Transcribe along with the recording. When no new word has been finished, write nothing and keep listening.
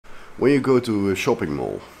When you go to a shopping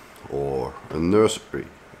mall or a nursery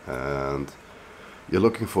and you're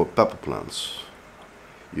looking for pepper plants,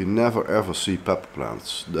 you never ever see pepper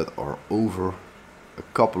plants that are over a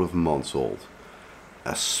couple of months old,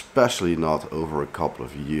 especially not over a couple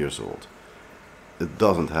of years old. It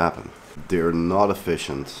doesn't happen. They're not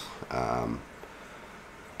efficient.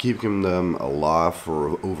 Keeping them alive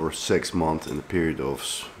for over 6 months in the period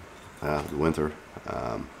of the winter,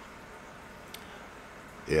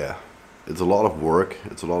 yeah, it's a lot of work,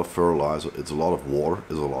 it's a lot of fertilizer, it's a lot of water,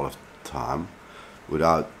 it's a lot of time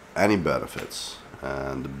without any benefits.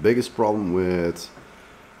 And the biggest problem with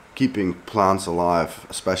keeping plants alive,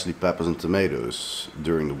 especially peppers and tomatoes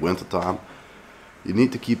during the winter time, you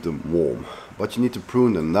need to keep them warm, but you need to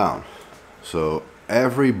prune them down. So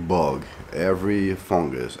every bug, every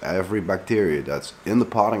fungus, every bacteria that's in the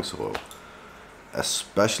potting soil,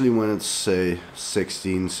 especially when it's say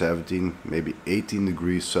 16, 17, maybe 18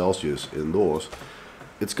 degrees Celsius indoors,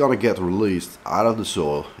 it's gonna get released out of the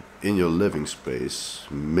soil in your living space,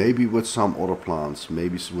 maybe with some other plants,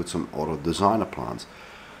 maybe with some other designer plants,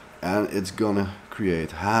 and it's gonna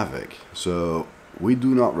create havoc. So we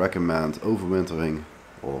do not recommend overwintering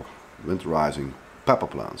or winterizing pepper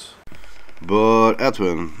plants. But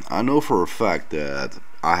Edwin, I know for a fact that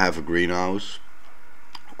I have a greenhouse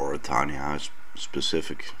or a tiny house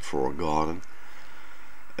specific for a garden,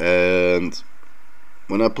 and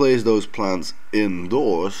when I place those plants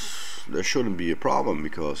indoors there shouldn't be a problem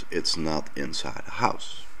because it's not inside a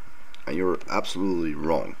house. And you're absolutely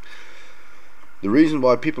wrong. The reason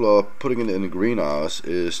why people are putting it in a greenhouse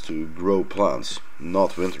is to grow plants,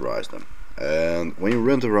 not winterize them. And when you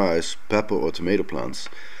winterize pepper or tomato plants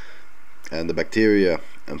and the bacteria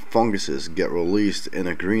and funguses get released in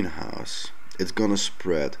a greenhouse, it's gonna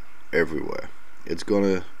spread everywhere. It's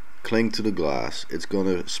gonna cling to the glass, it's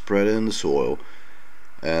gonna spread in the soil,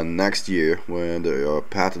 and next year when there are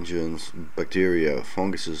pathogens, bacteria,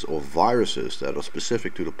 funguses or viruses that are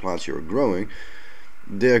specific to the plants you're growing,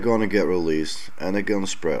 they're gonna get released and they're gonna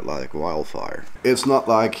spread like wildfire. It's not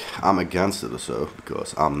like I'm against it or so,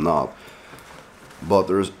 because I'm not, but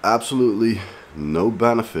there's absolutely no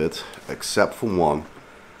benefit except for one,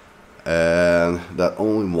 and that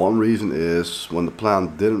only one reason is when the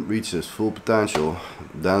plant didn't reach its full potential,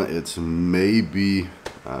 then it's maybe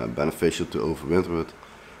beneficial to overwinter it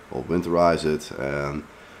or winterize it and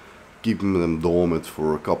keeping them dormant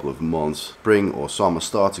for a couple of months. Spring or summer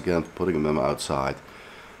starts again, putting them outside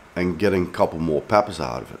and getting a couple more peppers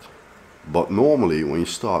out of it. But normally when you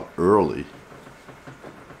start early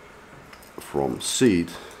from seed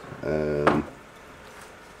and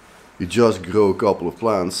you just grow a couple of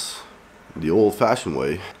plants the old-fashioned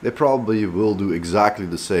way, they probably will do exactly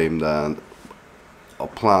the same than a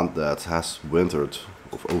plant that has wintered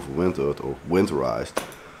or overwintered or winterized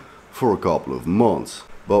for a couple of months.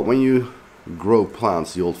 But when you grow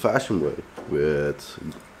plants the old-fashioned way, with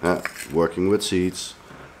working with seeds,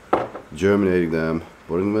 germinating them,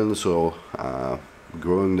 putting them in the soil,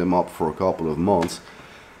 growing them up for a couple of months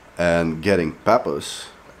and getting peppers,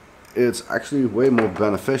 it's actually way more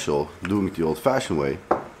beneficial doing it the old-fashioned way.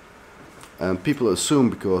 And people assume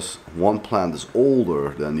because one plant is older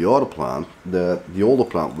than the other plant that the older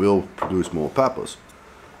plant will produce more peppers,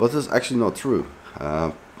 but that's actually not true.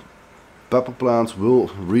 Pepper plants will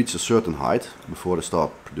reach a certain height before they start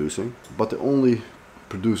producing, but they only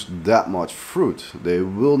produce that much fruit. They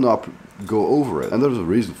will not go over it, and there's a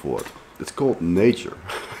reason for it. It's called nature.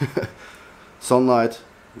 Sunlight,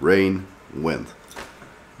 rain, wind.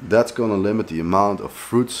 That's gonna limit the amount of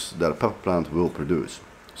fruits that a pepper plant will produce.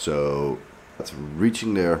 So that's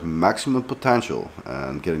reaching their maximum potential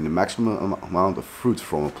and getting the maximum amount of fruit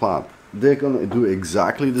from a plant. They're gonna do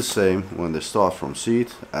exactly the same when they start from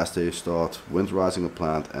seed as they start winterizing a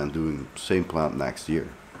plant and doing the same plant next year.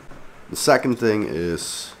 The second thing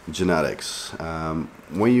is genetics.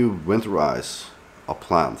 When you winterize a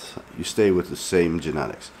plant, you stay with the same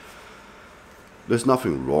genetics. There's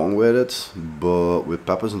nothing wrong with it, but with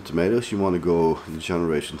peppers and tomatoes you want to go the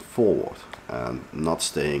generation forward and not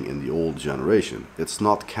staying in the old generation. It's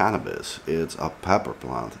not cannabis, it's a pepper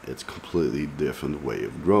plant. It's a completely different way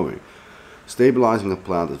of growing. Stabilizing a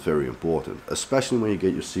plant is very important, especially when you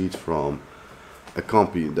get your seeds from a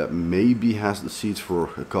company that maybe has the seeds for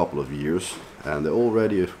a couple of years and they're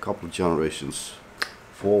already a couple of generations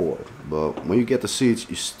forward. But when you get the seeds,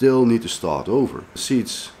 you still need to start over. The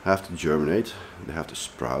seeds have to germinate, they have to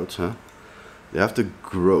sprout, they have to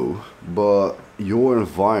grow, but your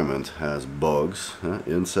environment has bugs,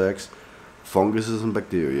 insects, funguses and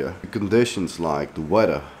bacteria. The conditions like the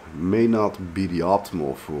weather may not be the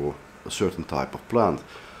optimal for a certain type of plant.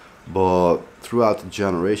 But throughout the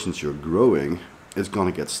generations you're growing, it's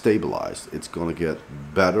going to get stabilized, it's going to get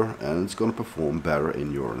better, and it's going to perform better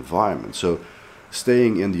in your environment. So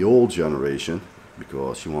staying in the old generation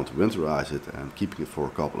because you want to winterize it and keeping it for a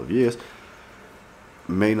couple of years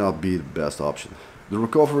may not be the best option. The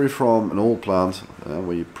recovery from an old plant,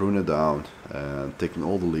 where you prune it down and taking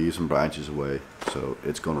all the leaves and branches away, so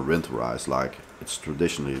it's going to winterize like it's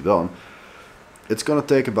traditionally done, it's going to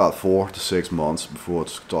take about 4 to 6 months before it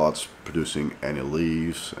starts producing any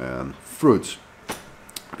leaves and fruits,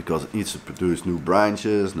 because it needs to produce new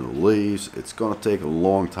branches, new leaves. It's going to take a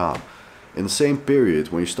long time. In the same period,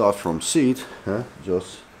 when you start from seed,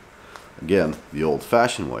 just again the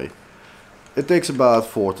old-fashioned way, it takes about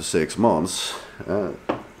 4 to 6 months,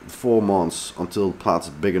 4 months until the plant is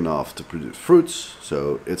big enough to produce fruits,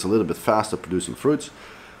 so it's a little bit faster producing fruits.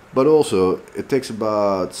 But also it takes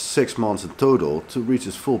about 6 months in total to reach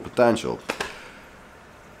its full potential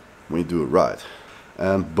when you do it right.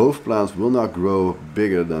 And both plants will not grow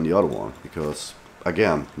bigger than the other one because,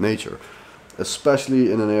 again, nature.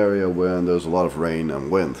 Especially in an area where there's a lot of rain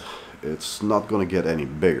and wind, it's not going to get any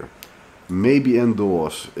bigger. Maybe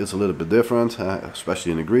indoors it's a little bit different,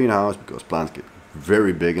 especially in a greenhouse, because plants get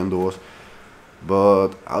very big indoors. But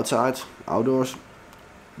outside, outdoors,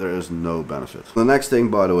 there is no benefit. The next thing,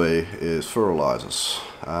 by the way, is fertilizers.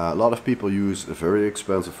 A lot of people use a very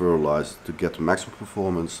expensive fertilizer to get the maximum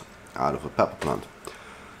performance out of a pepper plant.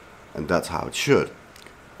 And that's how it should.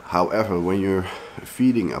 However, when you're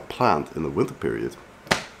feeding a plant in the winter period,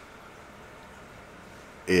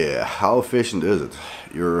 yeah, how efficient is it?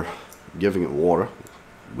 You're giving it water,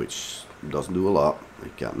 which doesn't do a lot.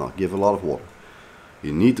 You cannot give a lot of water.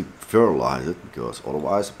 You need to fertilize it because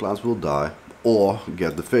otherwise the plants will die or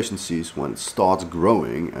get deficiencies when it starts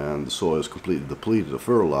growing and the soil is completely depleted of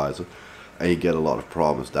fertilizer, and you get a lot of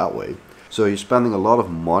problems that way. So you're spending a lot of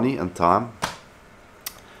money and time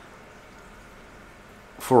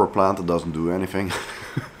for a plant that doesn't do anything.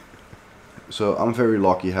 So I'm very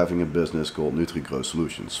lucky having a business called NutriGrow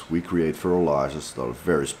Solutions. We create fertilizers that are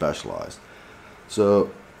very specialized.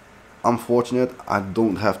 So I'm fortunate I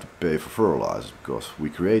don't have to pay for fertilizers because we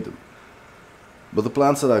create them. But the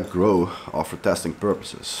plants that I grow are for testing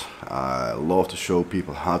purposes. I love to show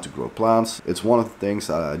people how to grow plants. It's one of the things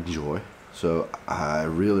that I enjoy. So I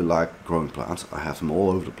really like growing plants. I have them all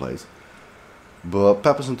over the place. But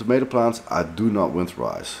peppers and tomato plants I do not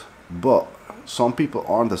winterize. But some people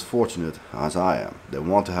aren't as fortunate as I am. They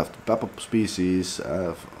want to have the pepper species,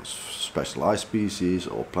 specialized species,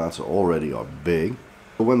 or plants that already are big.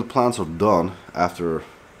 But when the plants are done after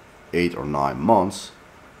 8 or 9 months,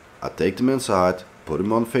 I take them inside, put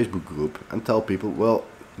them on a Facebook group and tell people, well,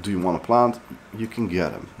 do you want a plant? You can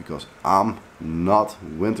get them, because I'm not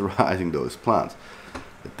winterizing those plants.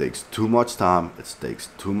 It takes too much time, it takes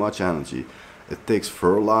too much energy, it takes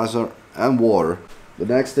fertilizer and water. The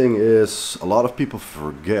next thing is, a lot of people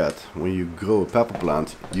forget, when you grow a pepper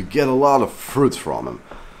plant, you get a lot of fruits from them.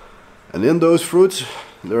 And in those fruits,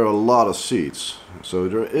 there are a lot of seeds. So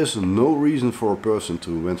there is no reason for a person to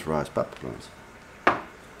winterize pepper plants.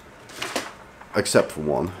 Except for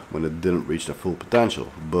one, when it didn't reach their full potential.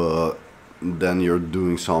 But then you're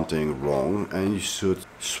doing something wrong and you should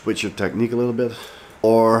switch your technique a little bit.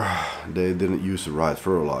 Or they didn't use the right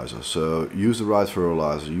fertilizer. So use the right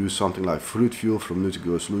fertilizer. Use something like Fruit Fuel from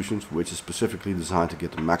NutriGrow Solutions, which is specifically designed to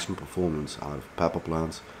get the maximum performance out of pepper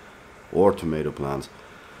plants or tomato plants.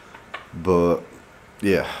 But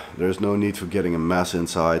yeah, there's no need for getting a mess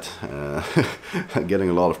inside, getting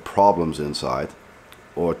a lot of problems inside,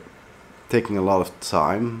 or taking a lot of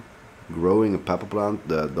time growing a pepper plant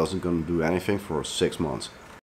that doesn't gonna do anything for 6 months.